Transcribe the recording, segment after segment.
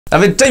A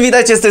więc cześć,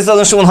 witajcie, z tej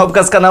strony Szymon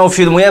z kanału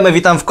Filmujemy.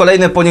 Witam w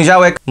kolejny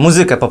poniedziałek.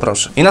 Muzykę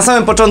poproszę. I na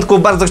samym początku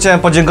bardzo chciałem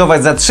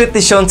podziękować za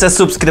 3000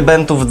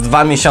 subskrybentów w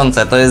 2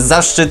 miesiące. To jest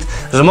zaszczyt,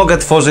 że mogę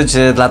tworzyć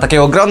dla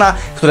takiego grona,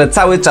 które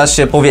cały czas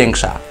się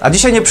powiększa. A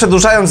dzisiaj, nie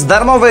przedłużając,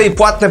 darmowe i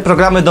płatne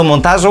programy do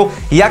montażu.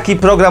 Jaki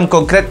program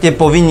konkretnie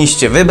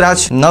powinniście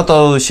wybrać? No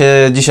to się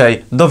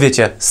dzisiaj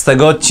dowiecie z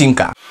tego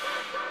odcinka.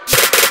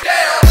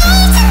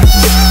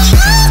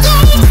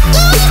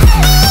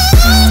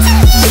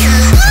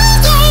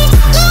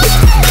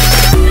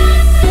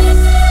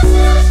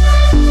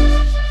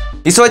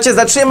 I słuchajcie,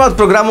 zaczniemy od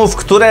programów,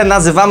 które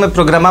nazywamy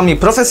programami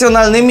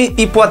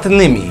profesjonalnymi i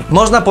płatnymi.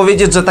 Można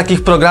powiedzieć, że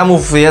takich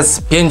programów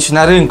jest 5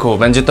 na rynku.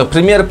 Będzie to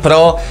Premiere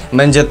Pro,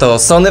 będzie to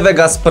Sony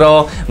Vegas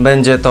Pro,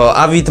 będzie to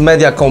Avid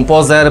Media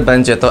Composer,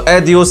 będzie to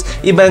Helios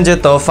i będzie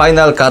to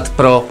Final Cut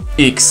Pro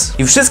X.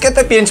 I wszystkie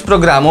te 5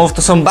 programów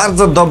to są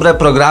bardzo dobre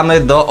programy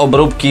do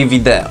obróbki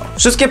wideo.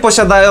 Wszystkie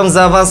posiadają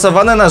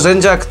zaawansowane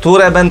narzędzia,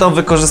 które będą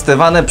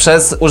wykorzystywane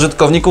przez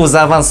użytkowników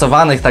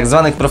zaawansowanych, tak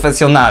zwanych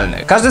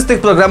profesjonalnych. Każdy z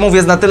tych programów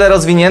jest na tyle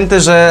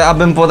rozwinięty, że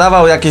abym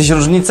podawał jakieś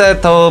różnice,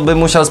 to bym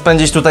musiał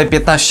spędzić tutaj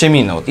 15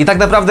 minut. I tak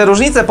naprawdę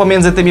różnice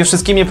pomiędzy tymi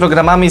wszystkimi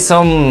programami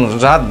są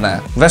żadne.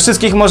 We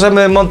wszystkich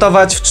możemy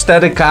montować w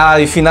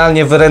 4K i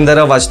finalnie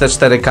wyrenderować te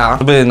 4K,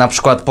 żeby na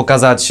przykład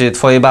pokazać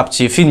twojej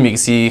babci filmik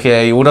z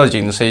jej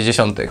urodzin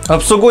 60.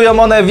 Obsługują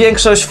one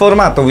większość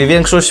formatów i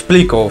większość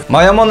plików.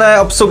 Mają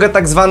one obsługę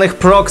tak zwanych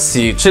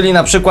proxy, czyli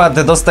na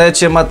przykład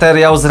dostajecie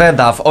materiał z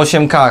Reda w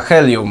 8K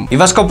Helium i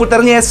wasz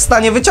komputer nie jest w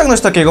stanie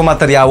wyciągnąć takiego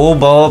materiału,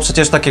 bo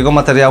przecież takiego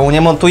materiału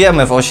nie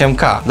montujemy w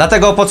 8K.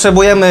 Dlatego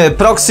potrzebujemy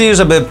proxy,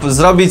 żeby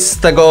zrobić z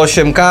tego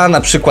 8K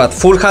na przykład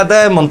Full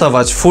HD,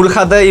 montować Full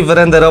HD i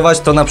wyrenderować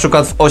to na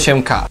przykład w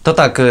 8K. To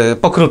tak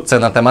pokrótce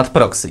na temat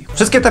proxy.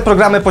 Wszystkie te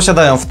programy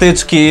posiadają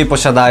wtyczki,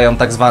 posiadają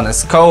tak zwane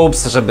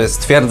scopes, żeby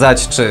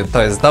stwierdzać, czy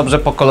to jest dobrze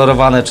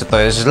pokolorowane, czy to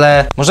jest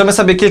źle. Możemy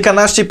sobie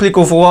kilkanaście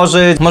plików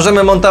ułożyć.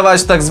 Możemy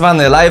montować tak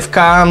zwany live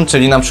cam,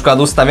 czyli na przykład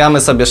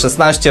ustawiamy sobie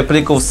 16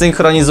 plików,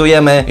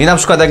 synchronizujemy i na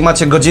przykład jak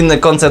macie godzinny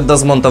koncert do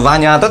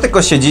zmontowania, to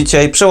tylko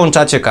siedzicie i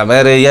przełączacie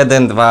kamery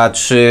 1, 2,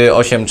 3,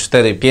 8,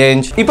 4,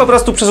 5 i po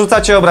prostu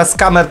przerzucacie obraz z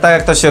kamer, tak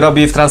jak to się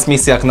robi w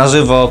transmisjach na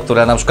żywo,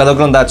 które na przykład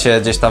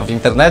oglądacie gdzieś tam w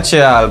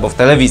internecie albo w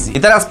telewizji.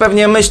 I teraz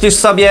pewnie myślisz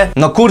sobie,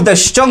 no kurde,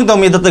 ściągnął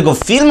mnie do tego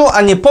filmu,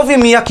 a nie powie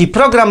mi, jaki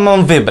program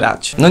mam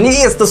wybrać. No nie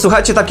jest to,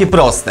 słuchajcie, takie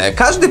proste.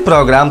 Każdy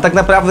program tak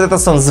naprawdę to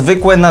są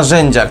zwykłe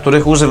narzędzia,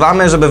 których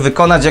używamy, żeby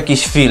wykonać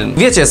jakiś film.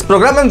 Wiecie, z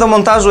programem do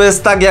montażu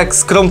jest tak jak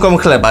z kromką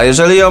chleba.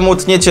 Jeżeli ją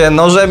utniecie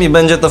nożem i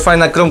będzie to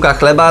fajna kromka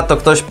chleba, to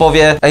ktoś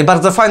powie: ej,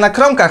 bardzo fajna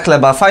kromka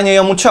chleba, fajnie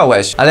ją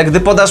uciąłeś. Ale gdy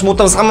podasz mu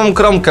tą samą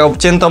kromkę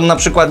obciętą na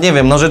przykład, nie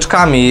wiem,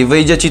 nożyczkami i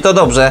wyjdzie ci to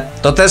dobrze,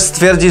 to też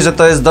stwierdzi, że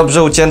to jest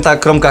dobrze ucięta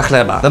kromka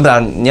chleba.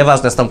 Dobra,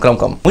 nieważne z tą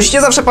kromką.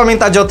 Musicie zawsze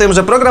pamiętać o tym,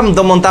 że program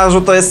do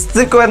montażu to jest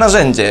zwykłe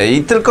narzędzie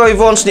i tylko i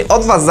wyłącznie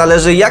od was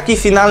zależy, jaki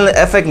finalny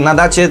efekt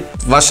nadacie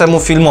waszemu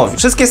filmowi.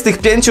 Wszystkie z tych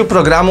 5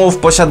 programów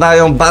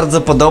posiadają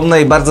bardzo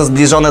podobne i bardzo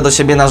zbliżone do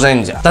siebie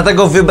narzędzia.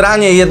 Dlatego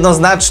wybranie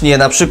jednoznacznie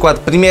na przykład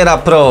Premiera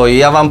Pro, i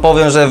ja wam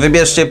powiem, że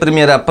wybierzcie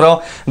Premiera Pro,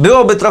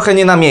 byłoby trochę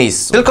nie na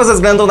miejscu. Tylko ze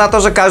względu na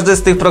to, że każdy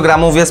z tych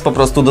programów jest po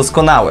prostu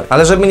doskonały.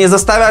 Ale żeby nie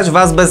zostawiać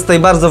was bez tej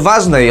bardzo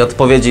ważnej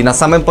odpowiedzi na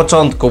samym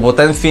początku, bo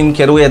ten film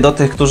kieruje do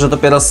tych, którzy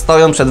dopiero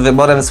stoją przed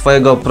wyborem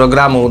swojego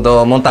programu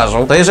do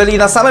montażu, to jeżeli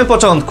na samym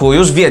początku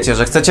już wiecie,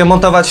 że chcecie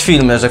montować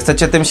filmy, że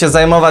chcecie tym się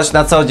zajmować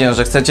na co dzień,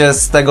 że chcecie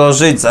z tego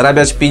żyć,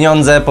 zarabiać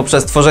pieniądze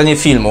poprzez tworzenie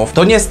filmów,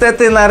 to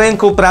niestety na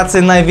rynku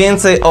pracy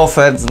najwięcej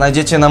ofert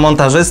znajdziecie na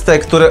montażystę,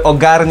 który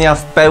ogarnia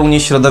w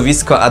pełni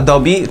środowisko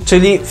Adobe,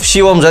 czyli w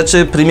siłą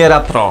rzeczy Premiera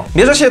Pro.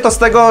 Bierze się to z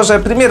tego, że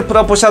Premiere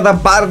Pro posiada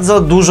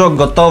bardzo dużo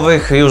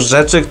gotowych już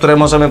rzeczy, które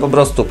możemy po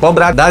prostu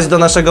pobrać, dać do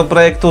naszego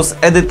projektu,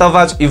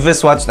 zedytować i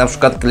wysłać na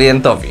przykład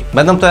klientowi.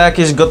 Będą to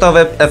jakieś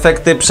gotowe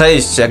efekty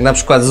przejść, jak na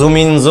przykład zoom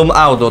in, zoom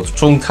out od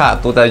Chung Ha.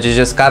 Tutaj gdzieś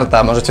jest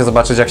karta, możecie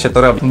zobaczyć, jak się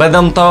to robi.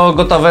 Będą to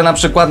gotowe na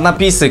przykład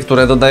napisy,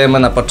 które dodajemy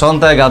na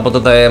początek albo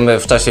dodajemy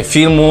w czasie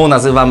filmu,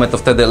 nazywamy to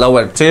wtedy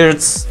lower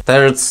thirds,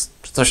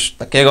 coś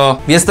takiego.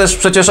 Jest też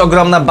przecież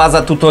ogromna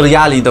baza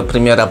tutoriali do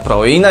Premiera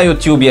Pro i na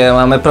YouTubie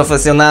mamy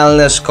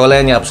profesjonalne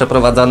szkolenia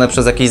przeprowadzane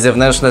przez jakieś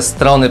zewnętrzne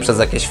strony, przez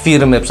jakieś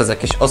firmy, przez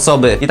jakieś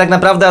osoby. I tak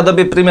naprawdę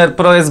Adobe Premiere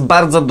Pro jest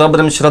bardzo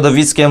dobrym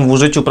środowiskiem w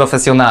użyciu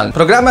profesjonalnym.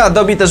 Programy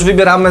Adobe też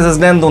wybieramy ze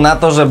względu na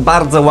to, że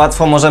bardzo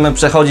łatwo możemy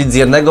przechodzić z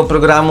jednego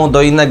programu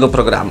do innego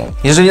programu.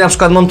 Jeżeli na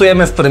przykład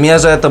montujemy w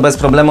Premierze, to bez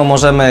problemu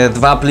możemy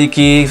 2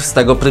 pliki z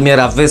tego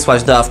Premiera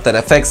wysłać do After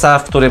Effectsa,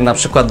 w którym na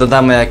przykład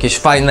dodamy jakieś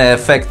fajne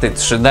efekty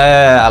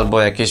 3D,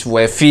 albo jakieś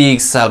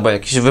WFX, albo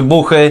jakieś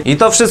wybuchy. I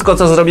to wszystko,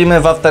 co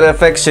zrobimy w After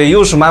Effectsie,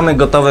 już mamy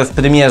gotowe w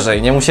Premierze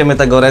i nie musimy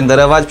tego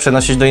renderować,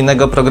 przenosić do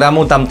innego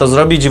programu, tam to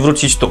zrobić i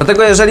wrócić tu.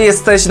 Dlatego jeżeli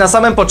jesteś na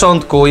samym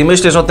początku i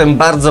myślisz o tym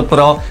bardzo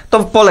pro, to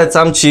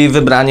polecam ci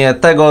wybranie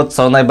tego,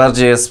 co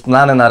najbardziej jest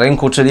znane na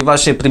rynku, czyli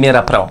właśnie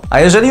Premiera Pro. A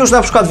jeżeli już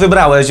na przykład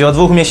wybrałeś i od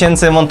 2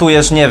 miesięcy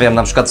montujesz, nie wiem,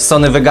 na przykład w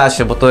Sony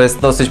Vegasie, bo to jest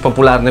dosyć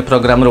popularny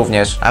program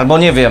również, albo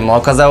nie wiem,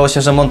 okazało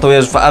się, że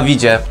montujesz w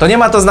Avidzie, to nie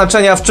ma to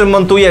znaczenia, w czym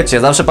montujecie.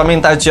 Zawsze pamiętajcie,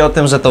 pamiętajcie o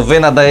tym, że to wy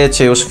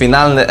nadajecie już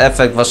finalny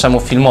efekt waszemu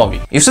filmowi.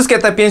 I wszystkie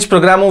te 5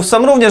 programów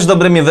są również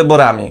dobrymi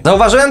wyborami.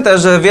 Zauważyłem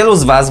też, że wielu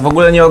z was w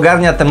ogóle nie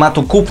ogarnia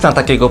tematu kupna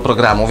takiego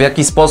programu, w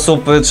jaki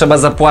sposób trzeba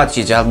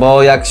zapłacić,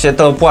 albo jak się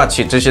to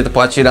płaci, czy się to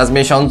płaci raz w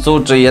miesiącu,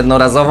 czy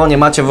jednorazowo, nie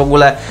macie w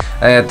ogóle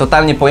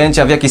totalnie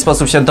pojęcia, w jaki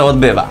sposób się to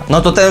odbywa.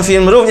 No to ten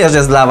film również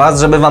jest dla was,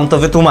 żeby wam to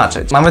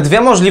wytłumaczyć. Mamy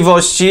dwie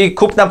możliwości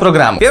kupna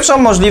programu. Pierwszą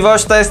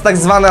możliwość to jest tak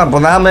zwany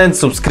abonament,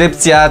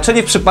 subskrypcja,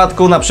 czyli w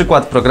przypadku na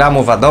przykład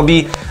programów Adobe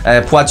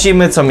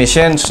płacimy co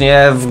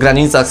miesięcznie w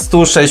granicach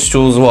 106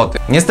 zł.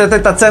 Niestety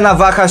ta cena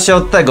waha się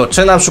od tego,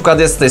 czy na przykład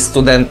jesteś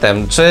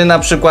studentem, czy na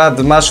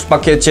przykład masz w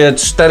pakiecie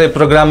 4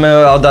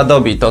 programy od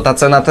Adobe, to ta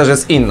cena też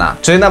jest inna.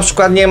 Czy na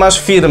przykład nie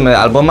masz firmy,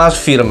 albo masz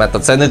firmę, to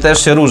ceny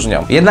też się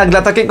różnią. Jednak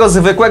dla takiego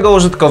zwykłego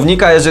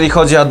użytkownika, jeżeli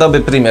chodzi o Adobe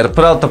Premiere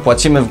Pro, to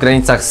płacimy w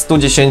granicach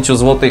 110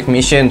 zł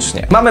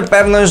miesięcznie. Mamy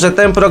pewność, że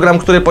ten program,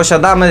 który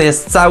posiadamy,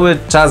 jest cały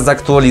czas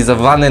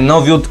zaktualizowany,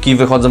 nowiutki,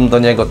 wychodzą do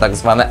niego tak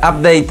zwane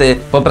update'y,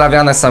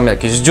 poprawiane są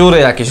jakieś dziury,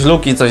 jakieś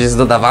luki, coś jest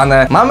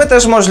dodawane. Mamy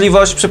też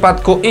możliwość w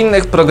przypadku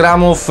innych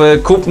programów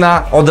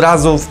kupna od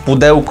razu w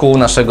pudełku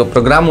naszego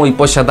programu i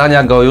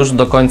posiadania go już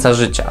do końca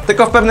życia.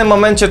 Tylko w pewnym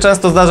momencie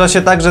często zdarza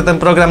się tak, że ten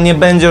program nie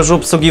będzie już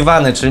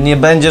obsługiwany, czyli nie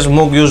będziesz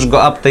mógł już go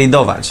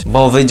update'ować,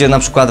 bo wyjdzie na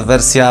przykład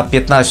wersja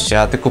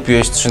 15, a ty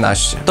kupiłeś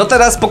 13. To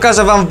teraz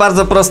pokażę wam w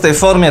bardzo prostej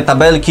formie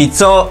tabelki,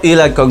 co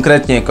ile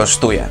konkretnie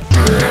kosztuje.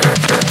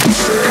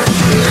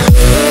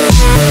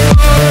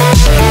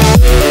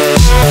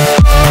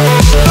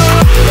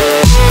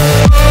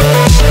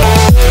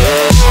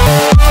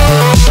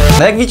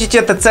 No jak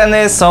widzicie, te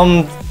ceny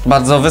są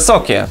bardzo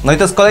wysokie. No i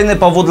to jest kolejny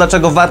powód,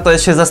 dlaczego warto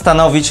jest się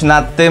zastanowić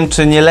nad tym,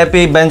 czy nie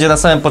lepiej będzie na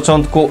samym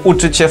początku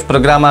uczyć się w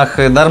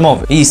programach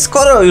darmowych. I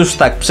skoro już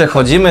tak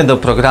przechodzimy do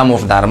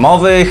programów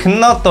darmowych,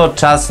 no to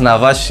czas na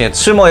właśnie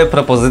 3 moje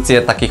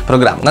propozycje takich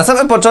programów. Na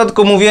samym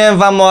początku mówiłem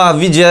wam o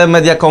Avidzie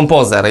Media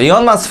Composer i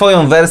on ma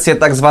swoją wersję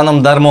tak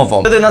zwaną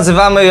darmową. Wtedy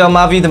nazywamy ją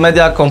Avid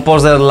Media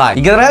Composer Lite.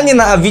 I generalnie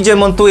na Avidzie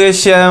montuje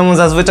się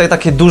zazwyczaj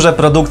takie duże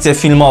produkcje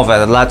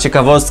filmowe. Dla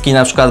ciekawostki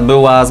na przykład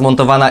była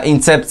zmontowana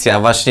Incepcja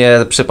właśnie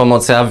przy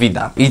pomocy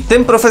Avida. I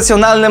tym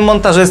profesjonalnym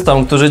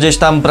montażystom, którzy gdzieś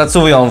tam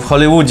pracują w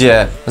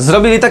Hollywoodzie,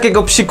 zrobili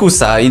takiego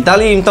psikusa i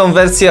dali im tą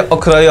wersję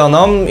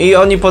okrojoną i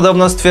oni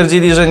podobno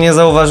stwierdzili, że nie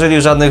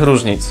zauważyli żadnych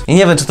różnic. I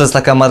nie wiem, czy to jest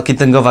taka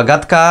marketingowa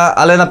gadka,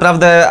 ale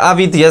naprawdę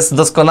Avid jest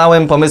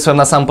doskonałym pomysłem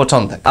na sam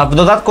początek. A w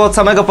dodatku od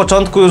samego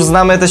początku już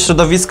znamy też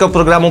środowisko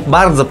programu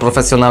bardzo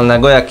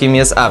profesjonalnego, jakim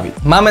jest Avid.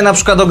 Mamy na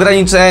przykład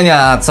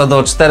ograniczenia co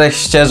do 4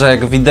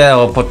 ścieżek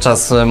wideo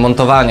podczas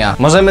montowania.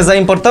 Możemy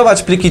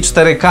zaimportować pliki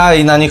 4K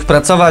i na nich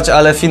pracować,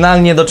 ale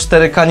finalnie do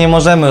 4K nie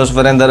możemy już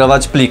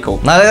wyrenderować pliku.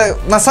 No ale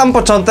na sam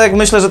początek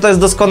myślę, że to jest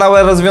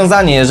doskonałe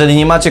rozwiązanie, jeżeli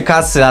nie macie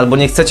kasy albo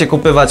nie chcecie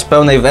kupywać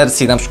pełnej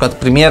wersji, na przykład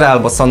Premiera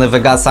albo Sony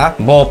Vegasa,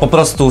 bo po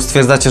prostu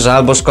stwierdzacie, że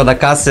albo szkoda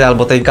kasy,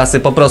 albo tej kasy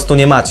po prostu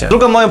nie macie.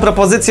 Drugą moją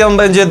propozycją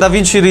będzie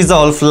DaVinci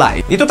Resolve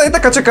Lite. I tutaj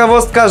taka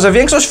ciekawostka, że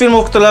większość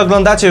filmów, które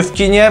oglądacie w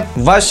kinie,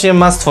 właśnie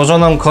ma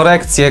stworzoną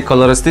korekcję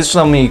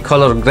kolorystyczną i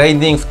color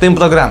grading w tym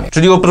programie.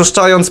 Czyli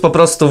uproszczając, po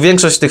prostu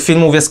większość tych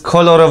filmów jest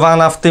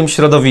kolorowana w tym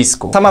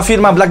środowisku. Sama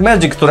firma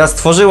Blackmagic, która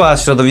stworzyła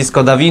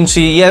środowisko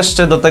DaVinci,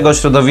 jeszcze do tego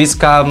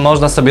środowiska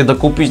można sobie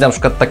dokupić na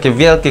przykład takie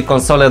wielkie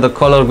konsole do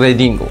color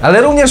gradingu.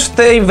 Ale również w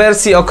tej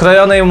wersji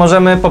okrojonej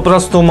możemy po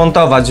prostu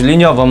montować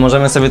liniowo.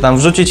 Możemy sobie tam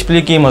wrzucić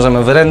pliki,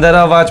 możemy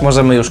wyrenderować,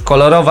 możemy już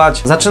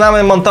kolorować.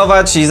 Zaczynamy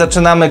montować i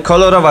zaczynamy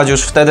kolorować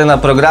już wtedy na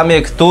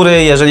programie,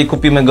 który, jeżeli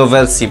kupimy go w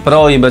wersji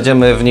Pro i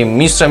będziemy w nim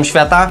mistrzem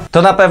świata,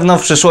 to na pewno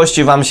w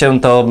przyszłości wam się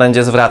to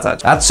będzie zwracać.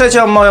 A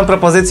trzecią moją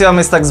propozycją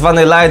jest tak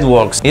zwany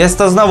Lightworks. Jest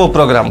to znowu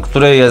program,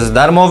 który jest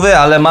darmowy,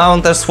 ale ma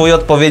on też swój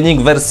odpowiednik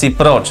w wersji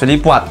Pro, czyli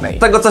płatnej. Z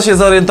tego co się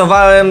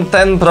zorientowałem,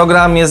 ten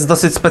program jest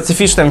dosyć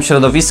specyficznym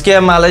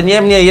środowiskiem, ale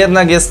niemniej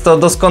jednak jest to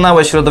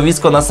doskonałe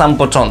środowisko na sam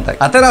początek.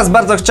 A teraz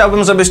bardzo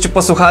chciałbym, żebyście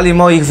posłuchali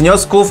moich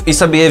wniosków i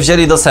sobie je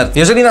wzięli do serca.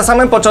 Jeżeli na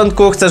samym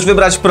początku chcesz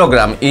wybrać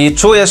program i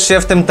czujesz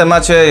się w tym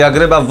temacie jak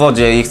ryba w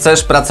wodzie i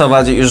chcesz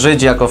pracować i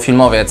żyć jako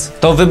filmowiec,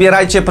 to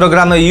wybierajcie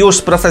programy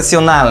już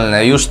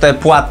profesjonalne, już te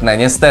płatne.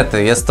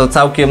 Niestety, jest to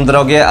całkiem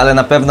drogie, ale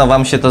na pewno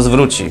wam się to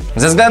zwróci.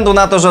 Ze względu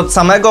na to, że od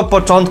samego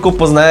początku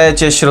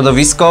poznajecie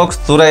środowisko,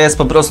 które jest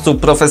po prostu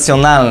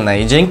profesjonalne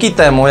i dzięki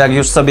temu, jak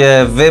już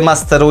sobie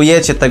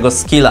wymasterujecie tego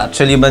skilla,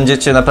 czyli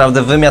będziecie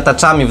naprawdę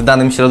wymiataczami w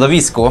danym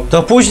środowisku,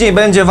 to później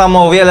będzie wam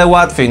o wiele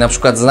łatwiej na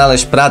przykład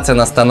znaleźć pracę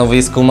na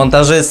stanowisku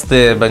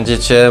montażysty,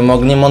 będziecie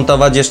mogli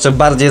montować jeszcze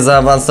bardziej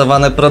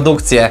zaawansowane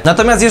produkcje.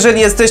 Natomiast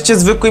jeżeli jesteście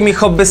zwykłymi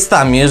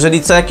hobbystami,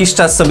 jeżeli co jakiś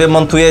czas sobie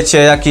montujecie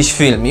jakiś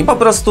film i po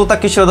prostu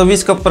takie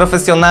środowisko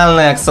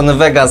profesjonalne jak Sony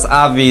Vegas,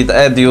 Avid,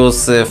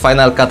 Edius,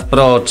 Final Cut Cut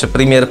Pro czy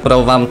Premiere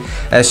Pro wam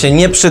się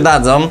nie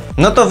przydadzą,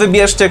 no to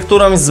wybierzcie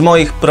którąś z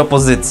moich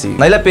propozycji.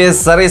 Najlepiej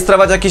jest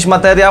zarejestrować jakiś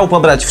materiał,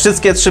 pobrać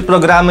wszystkie 3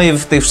 programy i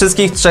w tych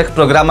wszystkich 3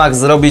 programach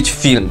zrobić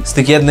film z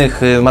tych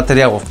jednych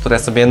materiałów, które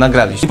sobie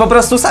nagraliście. I po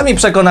prostu sami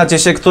przekonacie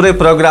się, który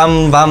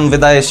program wam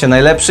wydaje się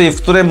najlepszy i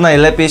w którym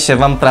najlepiej się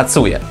wam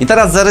pracuje. I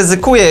teraz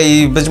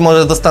zaryzykuję i być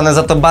może dostanę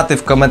za to baty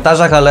w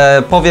komentarzach,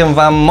 ale powiem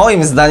wam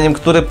moim zdaniem,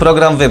 który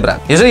program wybrać.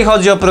 Jeżeli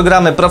chodzi o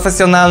programy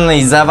profesjonalne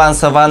i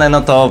zaawansowane,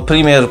 no to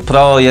Premiere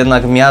Pro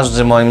jednak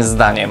miażdży moim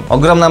zdaniem.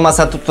 Ogromna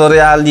masa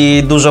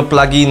tutoriali, dużo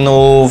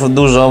pluginów,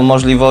 dużo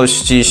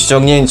możliwości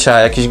ściągnięcia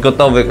jakichś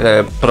gotowych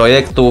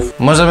projektów.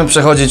 Możemy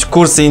przechodzić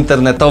kursy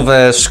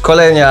internetowe,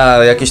 szkolenia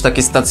jakieś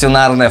takie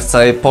stacjonarne w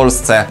całej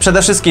Polsce.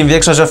 Przede wszystkim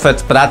większość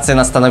ofert pracy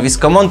na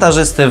stanowisko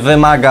montażysty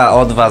wymaga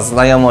od was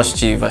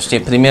znajomości właśnie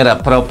Premiera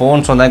Pro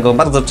połączonego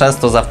bardzo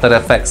często z After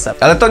Effectsem.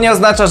 Ale to nie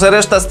oznacza, że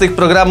reszta z tych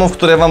programów,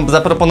 które wam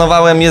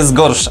zaproponowałem, jest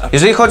gorsza.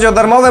 Jeżeli chodzi o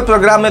darmowe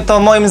programy, to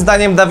moim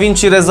zdaniem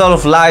DaVinci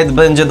Resolve Lite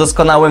będzie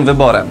doskonałym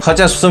wyborem.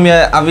 Chociaż w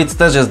sumie Avid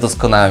też jest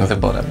doskonałym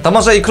wyborem. To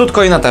może i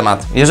krótko i na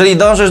temat. Jeżeli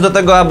dążysz do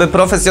tego, aby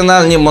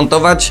profesjonalnie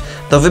montować,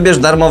 to wybierz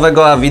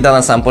darmowego Avida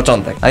na sam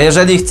początek. A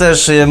jeżeli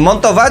chcesz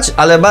montować,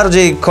 ale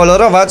bardziej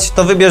kolorować,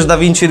 to wybierz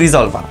DaVinci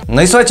Resolve'a.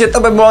 No i słuchajcie,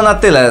 to by było na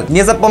tyle.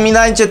 Nie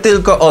zapominajcie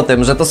tylko o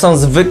tym, że to są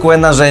zwykłe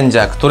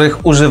narzędzia,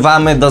 których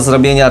używamy do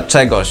zrobienia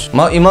czegoś.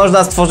 I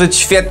można stworzyć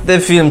świetny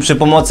film przy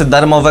pomocy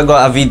darmowego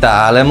Avida,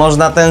 ale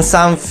można ten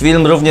sam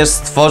film również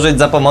stworzyć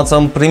za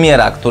pomocą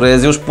Premiera, który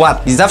jest już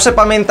płatny. I zawsze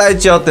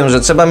pamiętajcie o tym, że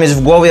trzeba mieć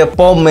w głowie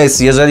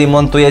pomysł, jeżeli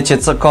montujecie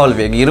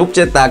cokolwiek, i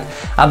róbcie tak,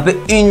 aby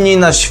inni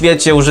na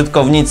świecie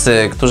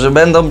użytkownicy, którzy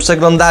będą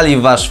przeglądali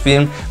wasz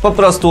film, po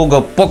prostu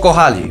go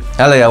pokochali.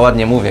 Ale ja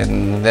ładnie mówię,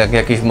 jak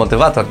jakiś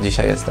motywator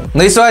dzisiaj jestem.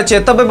 No i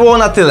słuchajcie, to by było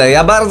na tyle.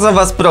 Ja bardzo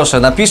was proszę,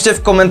 napiszcie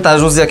w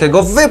komentarzu, z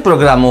jakiego wy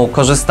programu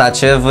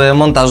korzystacie w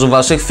montażu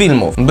waszych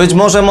filmów. Być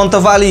może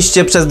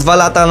montowaliście przez 2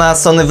 lata na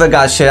Sony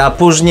Vegasie, a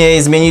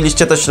później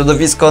zmieniliście to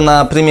środowisko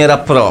na Premiera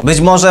Pro.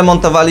 Być może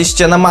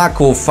montowaliście na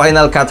Macu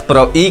Final Cut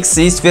Pro X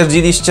i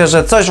stwierdziliście,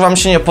 że coś wam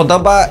się nie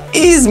podoba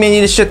i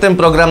zmieniliście ten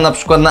program na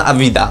przykład na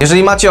Avida.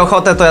 Jeżeli macie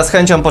ochotę, to ja z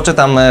chęcią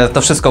poczytam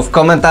to wszystko w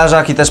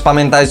komentarzach i też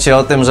pamiętajcie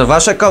o tym, że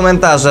wasze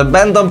komentarze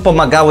będą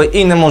pomagały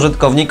innym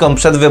użytkownikom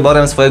przed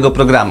wyborem swojego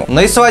programu.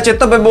 No i słuchajcie,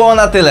 to by było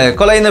na tyle.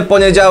 Kolejny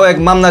poniedziałek,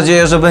 mam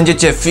nadzieję, że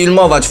będziecie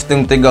filmować w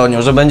tym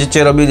tygodniu, że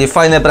będziecie robili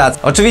fajne prace.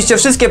 Oczywiście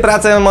wszystkie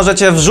prace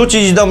możecie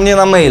wrzucić do mnie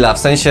na maila, w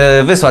sensie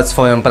wysłać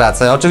swoją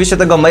pracę. Oczywiście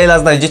tego maila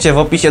znajdziecie w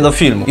opisie do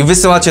filmu. I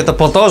wysyłacie to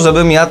po to,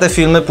 żebym ja te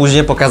filmy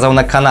później pokazał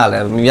na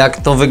kanale.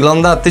 Jak to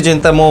wygląda?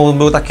 Tydzień temu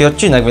był taki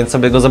odcinek, więc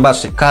sobie go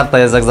zobaczcie. Karta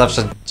jest jak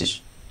zawsze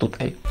gdzieś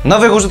tutaj.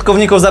 Nowych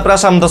użytkowników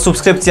zapraszam do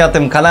subskrypcji na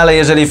tym kanale.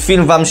 Jeżeli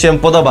film wam się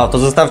podobał, to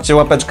zostawcie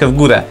łapeczkę w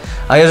górę.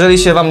 A jeżeli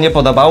się wam nie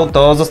podobał,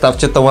 to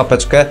zostawcie tą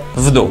łapeczkę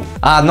w dół.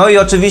 No i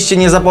oczywiście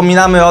nie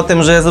zapominamy o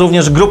tym, że jest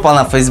również grupa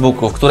na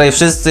Facebooku, w której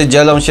wszyscy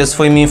dzielą się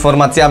swoimi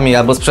informacjami,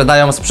 albo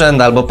sprzedają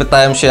sprzęt, albo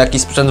pytają się, jaki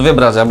sprzęt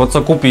wybrać, albo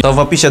co kupić. To w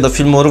opisie do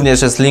filmu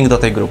również jest link do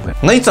tej grupy.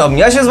 No i co?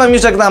 Ja się z wami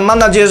żegnam. Mam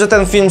nadzieję, że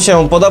ten film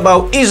się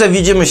podobał i że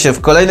widzimy się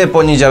w kolejny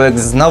poniedziałek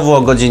znowu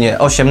o godzinie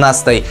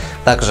 18.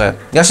 Także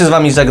ja się z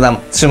wami żegnam.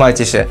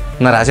 Trzymajcie się.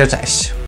 Na razie, cześć.